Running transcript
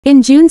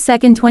In June 2,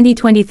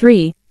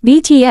 2023,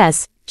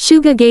 BTS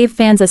Suga gave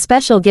fans a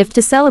special gift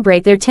to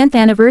celebrate their 10th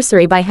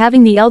anniversary by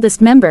having the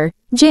eldest member,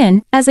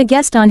 Jin, as a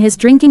guest on his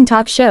drinking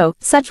talk show,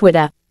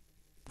 Suchwita.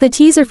 The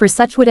teaser for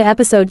Suchwita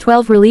episode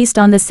 12 released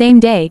on the same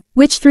day,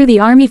 which threw the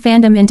ARMY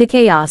fandom into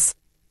chaos.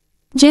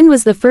 Jin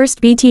was the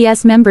first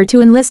BTS member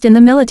to enlist in the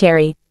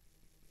military.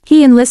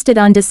 He enlisted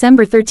on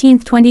December 13,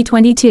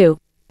 2022.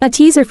 A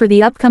teaser for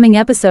the upcoming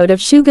episode of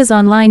Suga's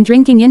online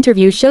drinking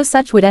interview show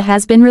Suchwita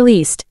has been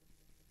released.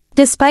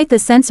 Despite the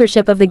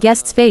censorship of the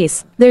guest's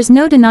face, there's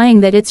no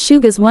denying that it's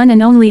Suga's one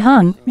and only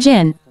hyung,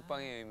 Jin.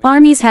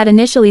 ARMYs had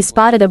initially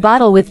spotted a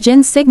bottle with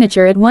Jin's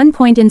signature at one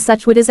point in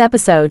Suchwita's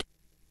episode.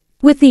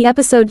 With the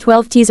episode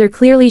 12 teaser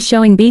clearly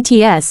showing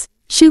BTS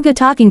Suga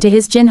talking to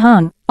his Jin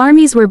hyung,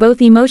 ARMYs were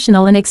both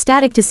emotional and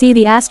ecstatic to see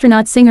the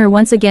astronaut singer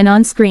once again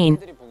on screen.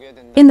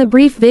 In the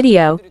brief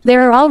video,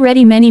 there are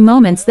already many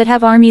moments that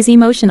have ARMYs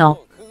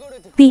emotional.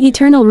 The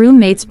eternal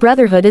roommates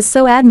brotherhood is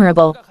so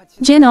admirable.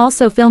 Jin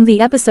also filmed the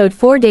episode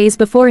 4 days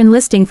before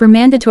enlisting for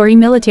mandatory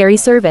military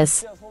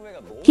service.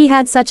 He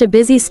had such a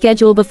busy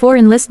schedule before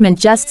enlistment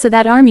just so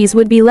that ARMYs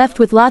would be left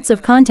with lots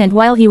of content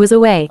while he was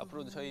away.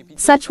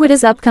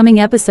 Suchwita's upcoming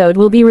episode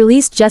will be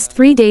released just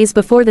 3 days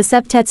before the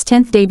septet's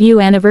 10th debut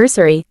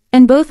anniversary,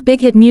 and both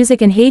Big Hit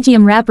Music and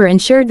Hyung rapper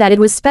ensured that it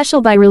was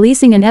special by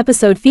releasing an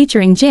episode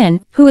featuring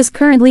Jin, who is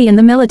currently in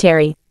the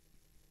military.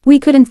 We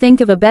couldn't think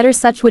of a better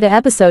Suchwita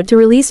episode to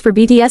release for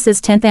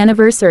BTS's 10th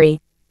anniversary.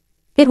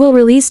 It will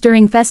release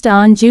during Festa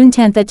on June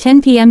 10 at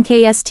 10 p.m.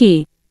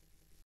 KST.